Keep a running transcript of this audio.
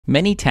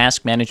Many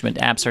task management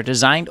apps are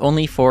designed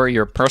only for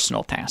your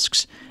personal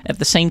tasks. At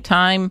the same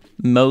time,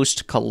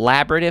 most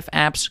collaborative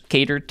apps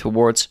cater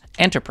towards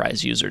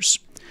enterprise users.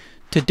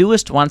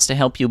 Todoist wants to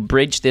help you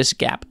bridge this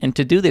gap, and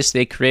to do this,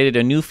 they created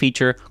a new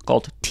feature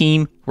called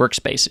Team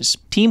Workspaces.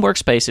 Team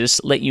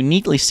Workspaces let you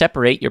neatly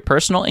separate your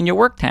personal and your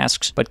work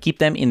tasks, but keep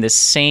them in the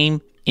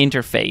same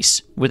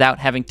interface without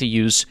having to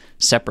use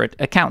separate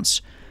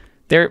accounts.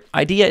 Their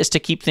idea is to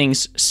keep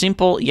things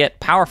simple yet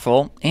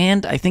powerful,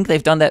 and I think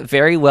they've done that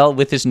very well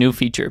with this new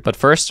feature. But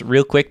first,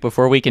 real quick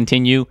before we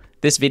continue,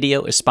 this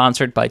video is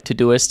sponsored by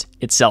Todoist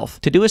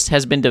itself. Todoist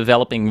has been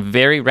developing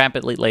very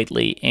rapidly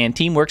lately, and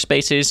Team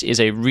Workspaces is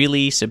a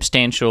really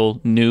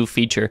substantial new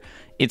feature.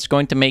 It's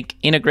going to make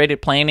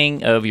integrated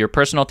planning of your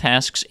personal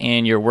tasks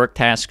and your work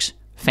tasks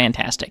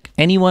fantastic.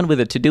 Anyone with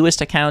a Todoist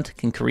account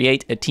can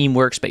create a team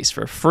workspace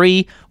for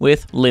free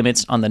with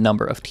limits on the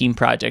number of team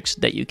projects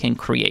that you can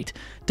create.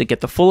 To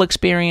get the full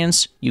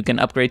experience, you can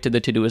upgrade to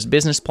the Todoist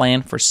business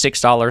plan for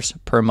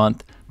 $6 per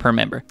month per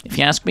member. If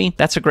you ask me,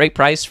 that's a great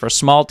price for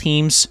small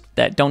teams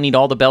that don't need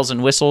all the bells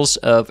and whistles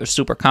of a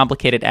super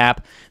complicated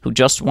app, who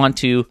just want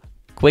to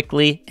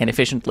quickly and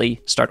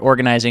efficiently start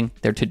organizing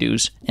their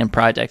to-dos and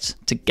projects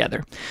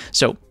together.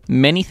 So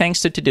many thanks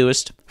to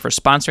Todoist for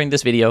sponsoring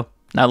this video.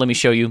 Now let me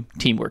show you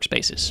Team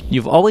Workspaces.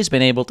 You've always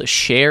been able to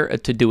share a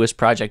Todoist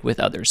project with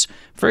others.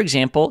 For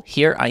example,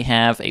 here I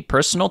have a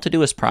personal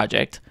Todoist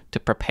project to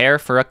prepare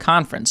for a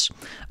conference.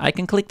 I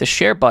can click the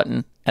share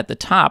button at the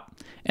top,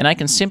 and I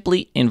can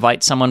simply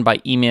invite someone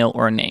by email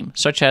or name,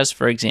 such as,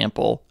 for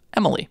example,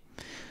 Emily.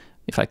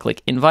 If I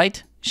click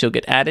invite, she'll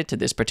get added to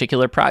this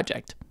particular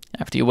project.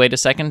 After you wait a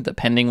second, the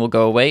pending will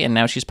go away, and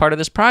now she's part of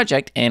this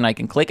project, and I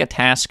can click a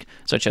task,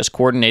 such as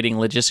coordinating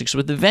logistics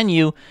with the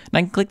venue, and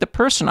I can click the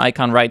person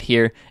icon right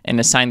here and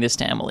assign this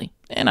to Emily.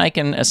 And I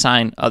can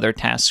assign other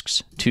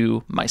tasks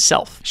to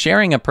myself.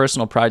 Sharing a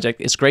personal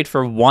project is great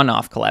for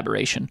one-off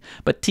collaboration,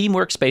 but Team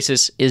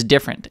Workspaces is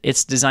different.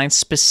 It's designed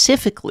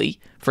specifically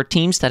for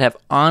teams that have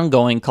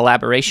ongoing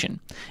collaboration.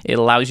 It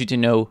allows you to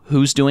know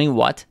who's doing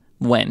what,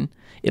 when.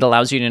 It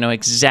allows you to know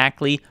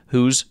exactly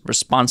whose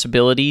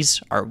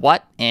responsibilities are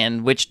what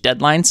and which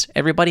deadlines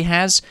everybody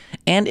has,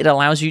 and it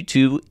allows you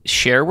to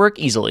share work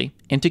easily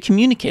and to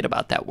communicate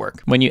about that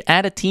work. When you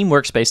add a team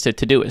workspace to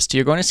Todoist,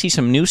 you're going to see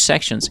some new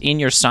sections in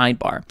your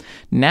sidebar.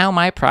 Now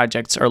my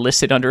projects are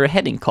listed under a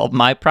heading called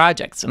My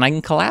Projects, and I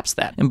can collapse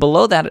that. And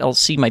below that, I'll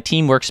see my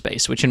team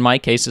workspace, which in my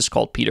case is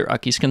called Peter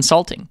Ucki's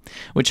Consulting,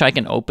 which I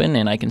can open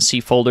and I can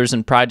see folders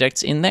and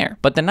projects in there.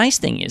 But the nice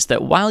thing is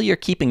that while you're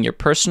keeping your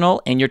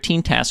personal and your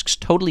team tasks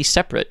totally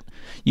separate,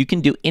 you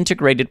can do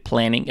integrated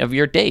planning of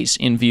your days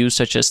in views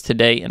such as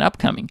today and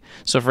upcoming.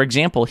 So for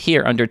example,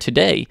 here under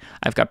today,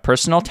 I've got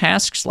personal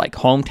tasks like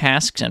home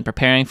tasks and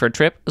preparing for a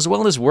trip, as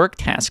well as work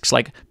tasks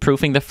like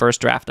proofing the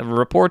first draft of a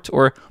report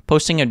or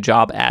posting a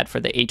job ad for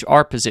the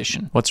HR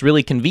position. What's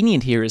really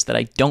convenient here is that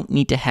I don't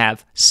need to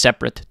have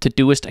separate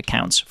Todoist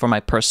accounts for my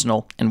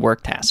personal and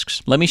work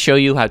tasks. Let me show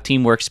you how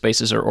Team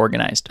Workspaces are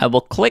organized. I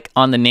will click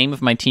on the name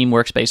of my team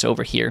workspace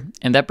over here,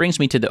 and that brings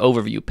me to the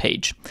overview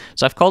page.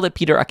 So I've called it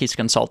Peter Ucki's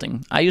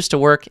Consulting. I used to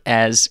work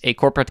as a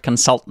corporate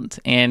consultant,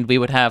 and we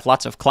would have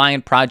lots of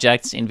client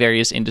projects in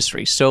various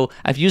industries. So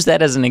I've used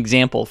that as an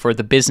example for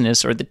the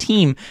business or the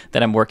team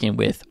that I'm working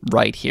with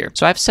right here.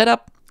 So I've set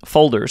up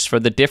folders for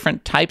the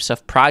different types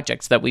of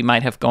projects that we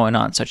might have going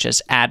on, such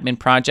as admin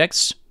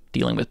projects,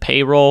 dealing with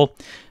payroll,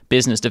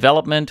 business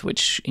development,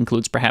 which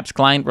includes perhaps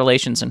client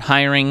relations and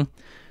hiring,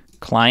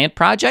 client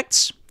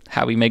projects,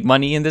 how we make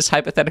money in this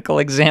hypothetical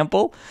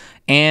example,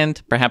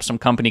 and perhaps some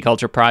company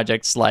culture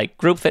projects like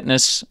group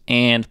fitness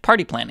and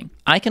party planning.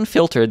 I can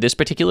filter this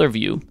particular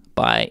view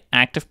by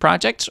active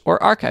projects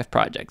or archive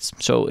projects.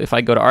 So if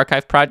I go to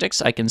archive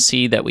projects, I can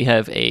see that we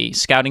have a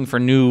scouting for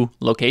new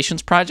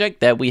locations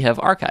project that we have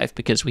archived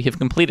because we have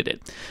completed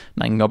it.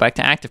 And I can go back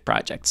to active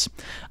projects.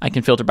 I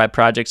can filter by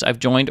projects I've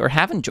joined or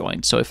haven't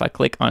joined. So if I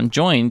click on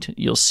joined,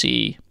 you'll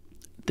see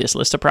this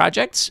list of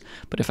projects.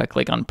 But if I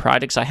click on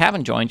projects I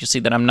haven't joined, you'll see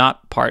that I'm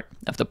not part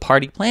of the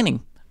party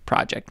planning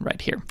project right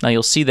here. Now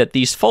you'll see that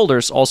these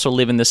folders also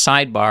live in the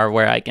sidebar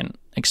where I can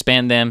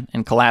expand them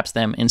and collapse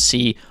them and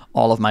see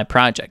all of my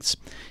projects.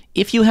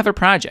 If you have a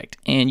project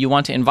and you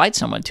want to invite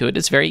someone to it,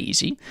 it's very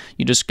easy.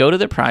 You just go to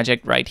the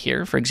project right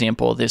here, for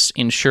example, this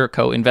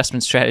InsureCo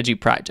investment strategy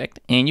project,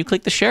 and you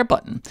click the share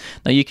button.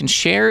 Now you can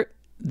share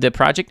the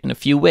project in a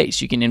few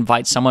ways. You can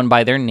invite someone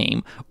by their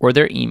name or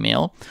their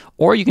email,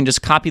 or you can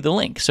just copy the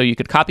link. So you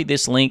could copy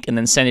this link and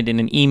then send it in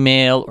an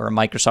email or a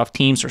Microsoft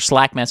Teams or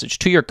Slack message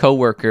to your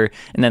coworker,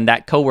 and then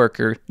that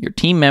coworker, your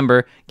team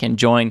member, can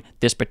join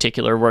this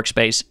particular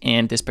workspace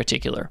and this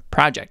particular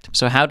project.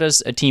 So how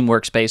does a team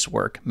workspace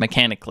work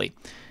mechanically?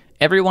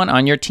 Everyone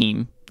on your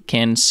team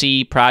can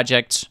see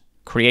projects,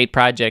 create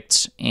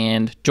projects,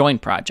 and join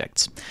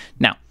projects.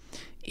 Now,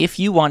 if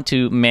you want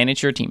to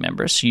manage your team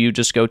members, you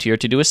just go to your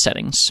Todoist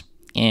settings,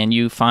 and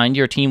you find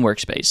your team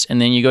workspace,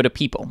 and then you go to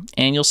people,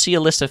 and you'll see a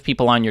list of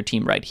people on your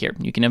team right here.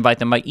 You can invite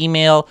them by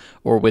email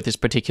or with this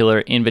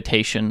particular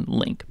invitation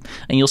link.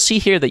 And you'll see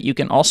here that you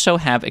can also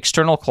have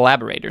external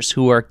collaborators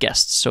who are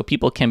guests. So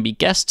people can be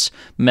guests,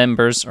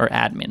 members, or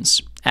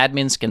admins.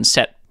 Admins can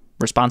set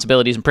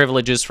responsibilities and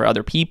privileges for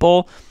other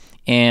people,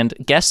 and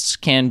guests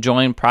can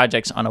join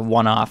projects on a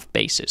one-off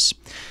basis.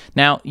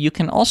 Now, you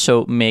can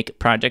also make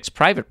projects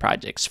private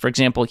projects. For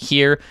example,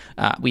 here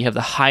we have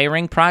the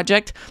hiring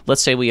project.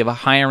 Let's say we have a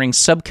hiring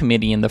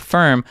subcommittee in the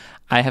firm.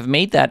 I have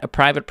made that a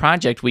private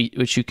project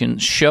which you can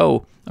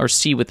show or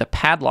see with the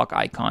padlock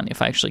icon.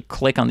 If I actually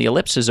click on the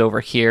ellipses over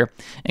here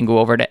and go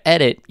over to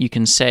edit, you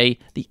can say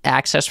the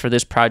access for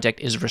this project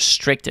is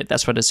restricted.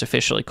 That's what it's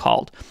officially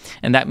called.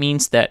 And that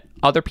means that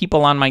other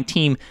people on my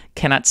team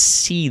cannot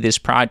see this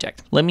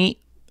project. Let me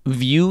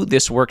view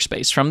this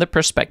workspace from the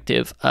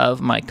perspective of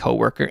my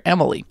coworker,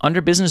 Emily.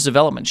 Under business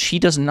development, she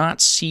does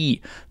not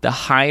see the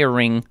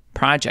hiring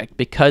project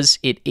because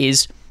it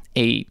is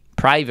a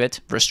private,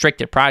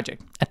 restricted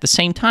project. At the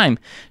same time,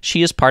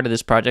 she is part of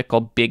this project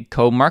called Big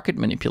Co Market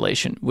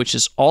Manipulation, which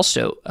is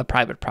also a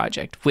private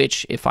project,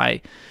 which if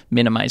I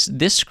minimize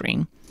this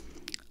screen,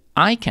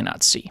 I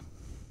cannot see.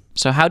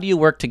 So how do you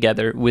work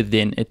together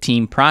within a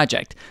team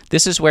project?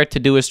 This is where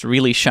Todoist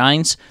really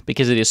shines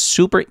because it is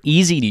super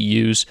easy to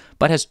use,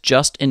 but has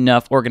just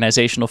enough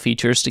organizational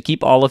features to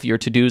keep all of your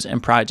to-dos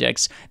and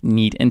projects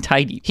neat and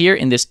tidy. Here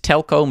in this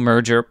telco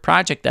merger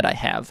project that I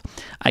have,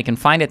 I can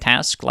find a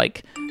task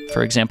like,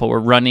 for example, we're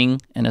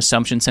running an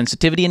assumption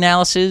sensitivity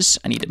analysis.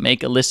 I need to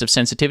make a list of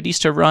sensitivities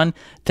to run.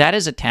 That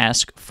is a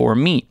task for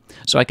me.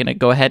 So I can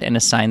go ahead and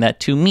assign that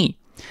to me.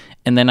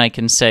 And then I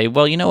can say,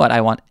 well, you know what?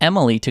 I want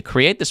Emily to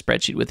create the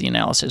spreadsheet with the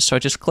analysis. So I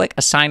just click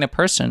Assign a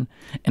Person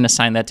and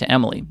assign that to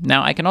Emily.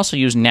 Now, I can also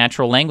use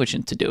natural language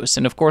in Todoist.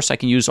 And of course, I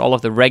can use all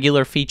of the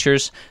regular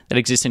features that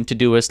exist in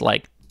Todoist,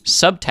 like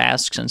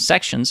subtasks and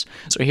sections.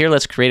 So here,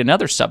 let's create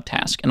another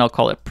subtask, and I'll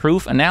call it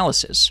Proof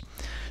Analysis.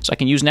 So I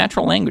can use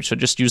natural language, so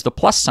just use the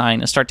plus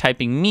sign and start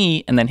typing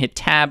me, and then hit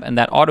tab, and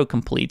that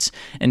auto-completes,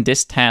 and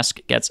this task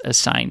gets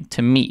assigned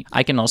to me.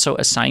 I can also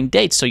assign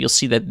dates, so you'll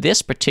see that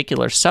this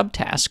particular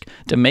subtask,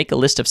 to make a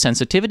list of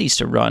sensitivities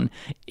to run,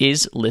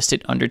 is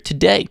listed under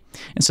Today.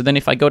 And so then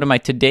if I go to my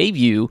Today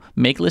view,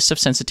 Make List of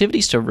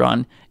Sensitivities to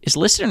Run is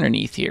listed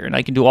underneath here, and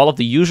I can do all of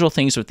the usual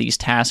things with these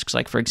tasks,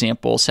 like, for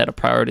example, set a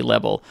priority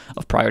level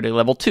of priority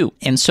level 2.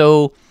 And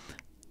so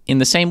in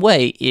the same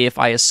way, if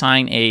I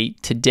assign a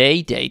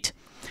Today date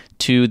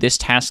to this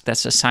task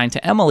that's assigned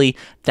to Emily,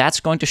 that's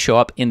going to show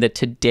up in the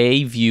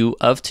Today view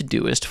of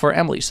Todoist for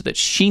Emily so that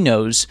she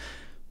knows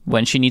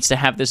when she needs to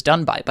have this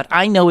done by. But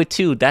I know it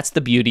too. That's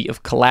the beauty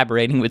of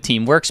collaborating with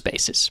Team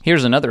Workspaces.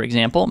 Here's another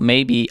example.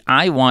 Maybe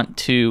I want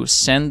to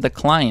send the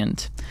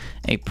client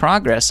a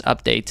progress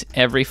update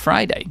every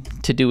Friday.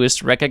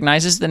 Todoist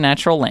recognizes the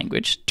natural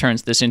language,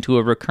 turns this into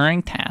a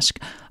recurring task.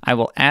 I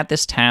will add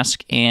this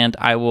task and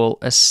I will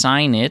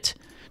assign it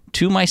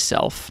to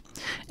myself.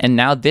 And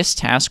now this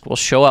task will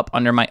show up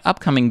under my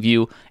upcoming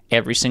view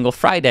every single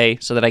Friday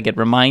so that I get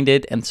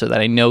reminded and so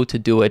that I know to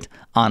do it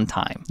on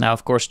time. Now,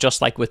 of course,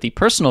 just like with the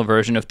personal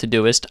version of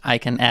Todoist, I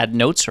can add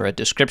notes or a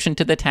description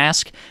to the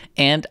task,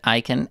 and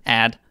I can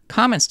add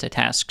comments to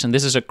tasks. And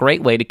this is a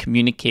great way to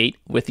communicate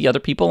with the other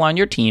people on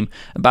your team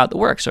about the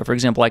work. So for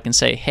example, I can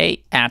say,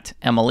 hey,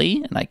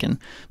 @Emily, and I can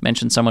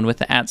mention someone with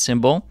the @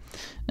 symbol.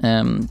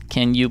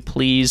 Can you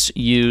please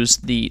use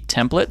the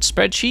template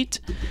spreadsheet?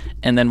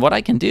 And then what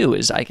I can do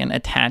is I can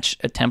attach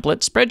a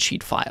template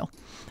spreadsheet file.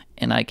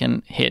 And I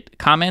can hit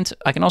comment.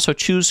 I can also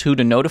choose who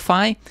to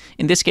notify.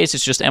 In this case,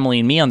 it's just Emily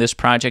and me on this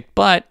project,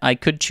 but I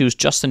could choose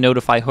just to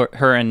notify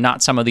her and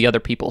not some of the other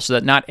people so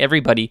that not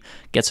everybody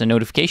gets a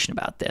notification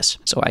about this.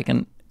 So I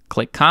can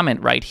click comment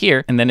right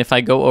here. And then if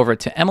I go over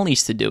to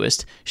Emily's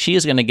Todoist, she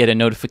is going to get a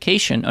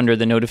notification under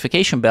the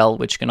notification bell,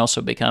 which can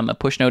also become a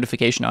push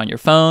notification on your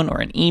phone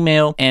or an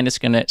email. And it's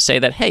going to say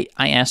that, hey,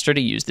 I asked her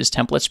to use this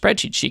template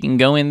spreadsheet. She can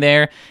go in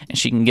there and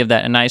she can give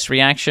that a nice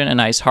reaction, a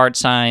nice heart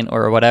sign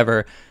or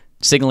whatever,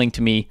 signaling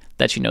to me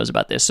that she knows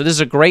about this. So this is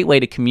a great way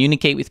to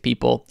communicate with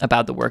people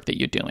about the work that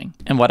you're doing.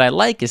 And what I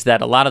like is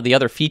that a lot of the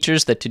other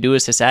features that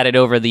Todoist has added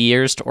over the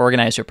years to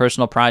organize your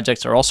personal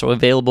projects are also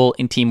available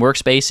in Team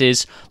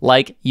Workspaces,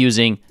 like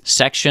using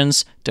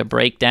sections to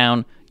break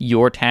down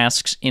your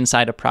tasks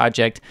inside a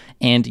project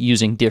and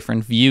using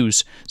different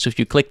views. So if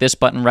you click this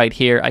button right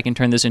here, I can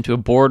turn this into a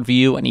board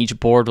view, and each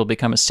board will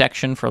become a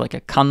section for like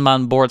a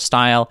Kanban board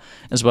style,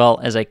 as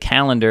well as a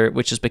calendar,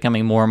 which is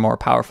becoming more and more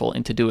powerful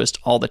in Todoist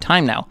all the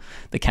time now,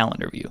 the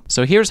calendar view.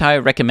 So here's how I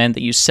recommend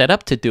that you set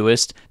up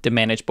Todoist to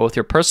manage both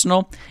your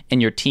personal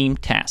and your team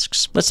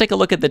tasks. Let's take a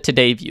look at the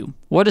Today view.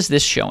 What is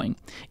this showing?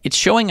 It's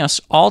showing us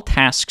all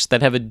tasks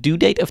that have a due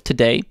date of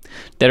today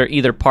that are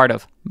either part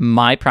of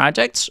my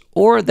projects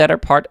or that are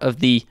part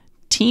of the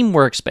Team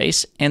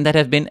Workspace and that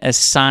have been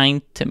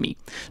assigned to me.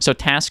 So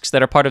tasks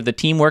that are part of the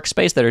Team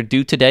Workspace that are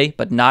due today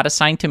but not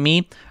assigned to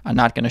me are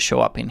not going to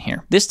show up in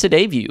here. This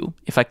Today view,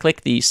 if I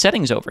click the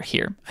settings over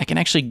here, I can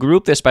actually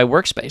group this by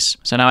workspace.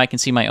 So now I can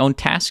see my own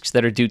tasks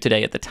that are due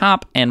today at the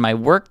top and my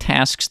work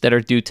tasks that are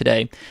due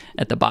today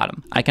at the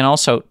bottom. I can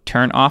also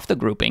turn off the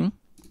grouping,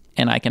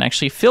 and I can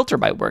actually filter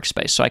by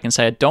workspace. So I can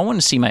say I don't want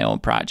to see my own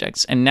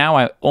projects, and now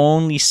I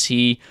only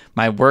see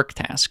my work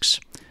tasks.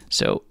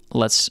 So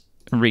let's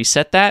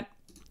reset that,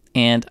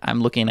 and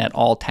I'm looking at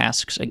all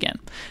tasks again.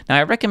 Now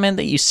I recommend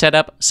that you set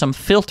up some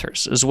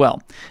filters as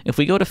well. If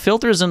we go to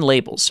filters and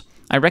labels,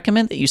 I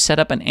recommend that you set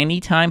up an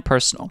anytime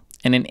personal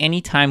and an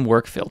anytime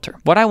work filter.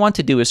 What I want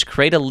to do is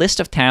create a list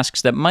of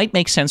tasks that might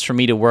make sense for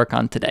me to work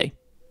on today,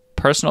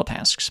 personal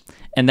tasks.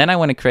 And then I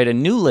want to create a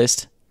new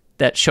list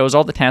that shows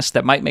all the tasks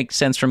that might make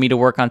sense for me to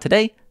work on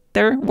today.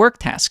 They're work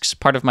tasks,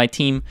 part of my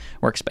Team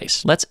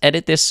Workspace. Let's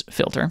edit this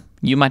filter.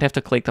 You might have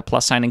to click the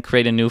plus sign and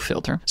create a new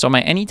filter. So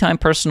my anytime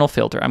personal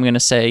filter, I'm going to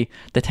say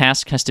the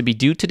task has to be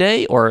due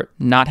today or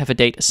not have a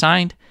date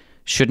assigned,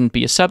 shouldn't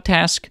be a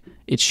subtask,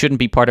 it shouldn't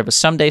be part of a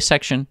someday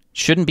section,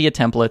 shouldn't be a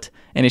template,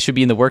 and it should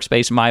be in the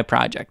workspace My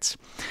Projects.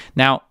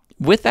 Now,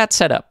 with that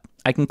set up,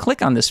 I can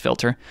click on this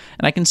filter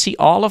and I can see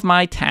all of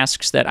my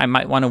tasks that I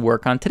might want to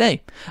work on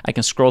today. I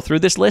can scroll through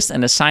this list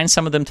and assign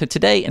some of them to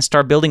today and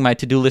start building my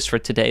to-do list for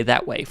today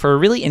that way, for a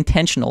really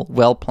intentional,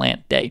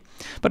 well-planned day.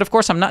 But of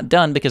course, I'm not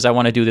done because I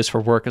want to do this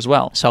for work as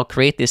well. So I'll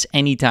create this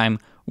anytime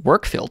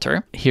work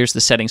filter. Here's the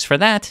settings for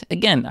that.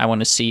 Again, I want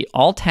to see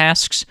all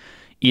tasks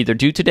either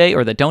due today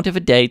or that don't have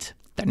a date.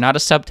 They're not a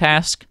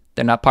subtask.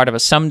 They're not part of a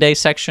someday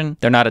section,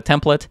 they're not a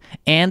template,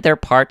 and they're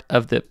part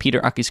of the Peter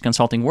Uckes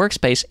Consulting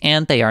Workspace,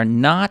 and they are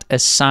not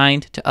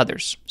assigned to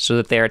others, so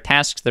that they are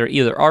tasks that are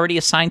either already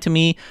assigned to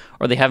me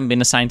or they haven't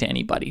been assigned to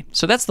anybody.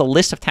 So that's the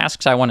list of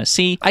tasks I want to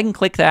see. I can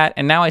click that,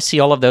 and now I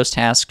see all of those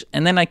tasks,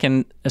 and then I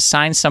can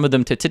assign some of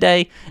them to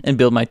today and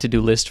build my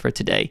to-do list for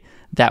today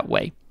that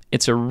way.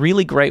 It's a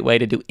really great way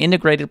to do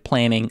integrated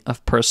planning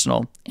of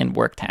personal and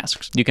work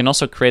tasks. You can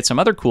also create some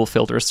other cool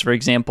filters. For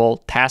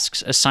example,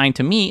 tasks assigned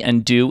to me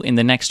and due in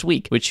the next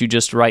week, which you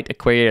just write a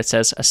query that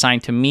says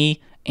assigned to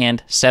me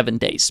and 7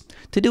 days.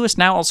 Todoist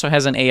now also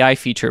has an AI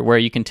feature where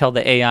you can tell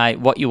the AI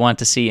what you want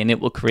to see and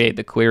it will create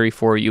the query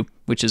for you,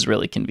 which is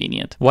really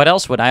convenient. What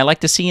else would I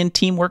like to see in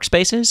Team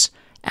Workspaces?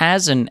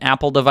 As an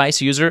Apple device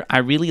user, I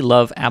really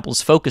love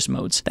Apple's focus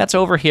modes. That's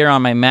over here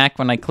on my Mac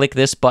when I click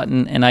this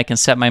button and I can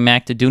set my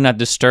Mac to do not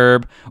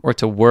disturb or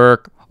to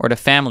work or to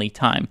family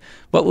time.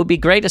 What would be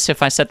great is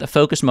if I set the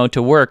focus mode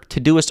to work,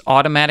 Todoist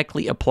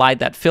automatically applied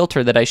that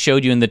filter that I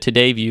showed you in the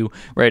Today view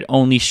where it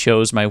only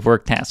shows my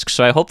work tasks.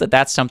 So I hope that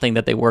that's something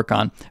that they work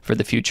on for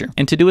the future.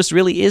 And Todoist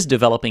really is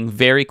developing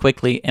very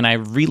quickly, and I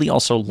really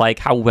also like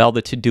how well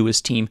the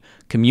Todoist team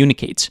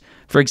communicates.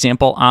 For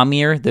example,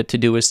 Amir, the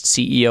Todoist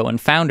CEO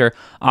and founder,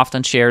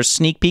 often shares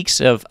sneak peeks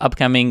of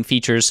upcoming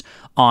features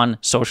on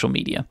social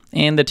media.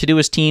 And the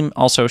Todoist team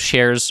also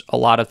shares a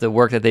lot of the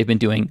work that they've been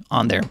doing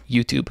on their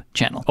YouTube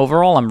channel.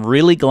 Overall, I'm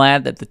really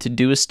glad that the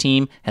Todoist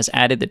team has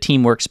added the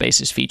Team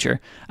Workspaces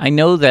feature. I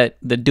know that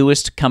the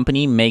Todoist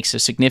company makes a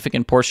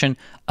significant portion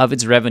of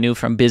its revenue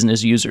from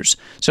business users.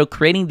 So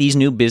creating these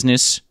new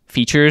business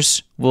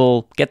features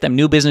will get them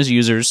new business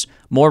users,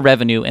 more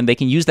revenue, and they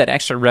can use that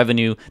extra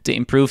revenue to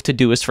improve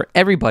Todoist for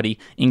everybody,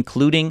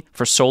 including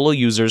for solo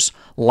users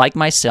like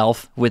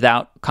myself,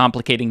 without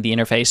complicating the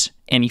interface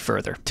any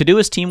further.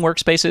 Todoist Team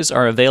Workspaces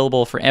are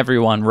available for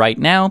everyone right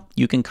now.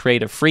 You can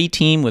create a free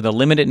team with a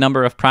limited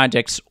number of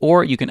projects,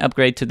 or you can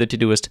upgrade to the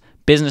Todoist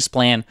business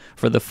plan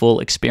for the full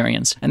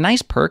experience. A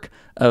nice perk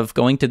of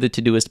going to the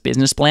Todoist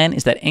business plan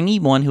is that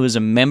anyone who is a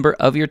member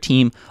of your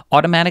team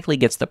automatically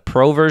gets the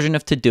pro version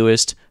of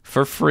Todoist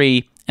for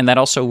free, and that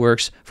also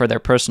works for their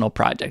personal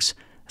projects.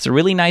 It's a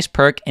really nice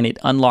perk, and it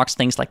unlocks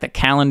things like the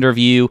calendar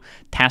view,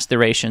 task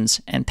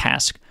durations, and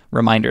task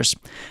reminders.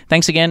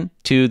 Thanks again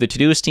to the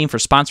Todoist team for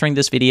sponsoring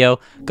this video.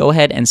 Go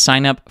ahead and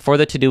sign up for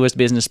the Todoist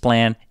business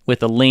plan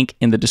with a link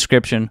in the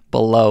description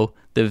below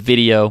the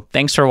video.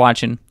 Thanks for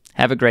watching.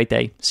 Have a great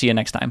day. See you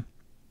next time.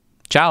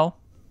 Ciao.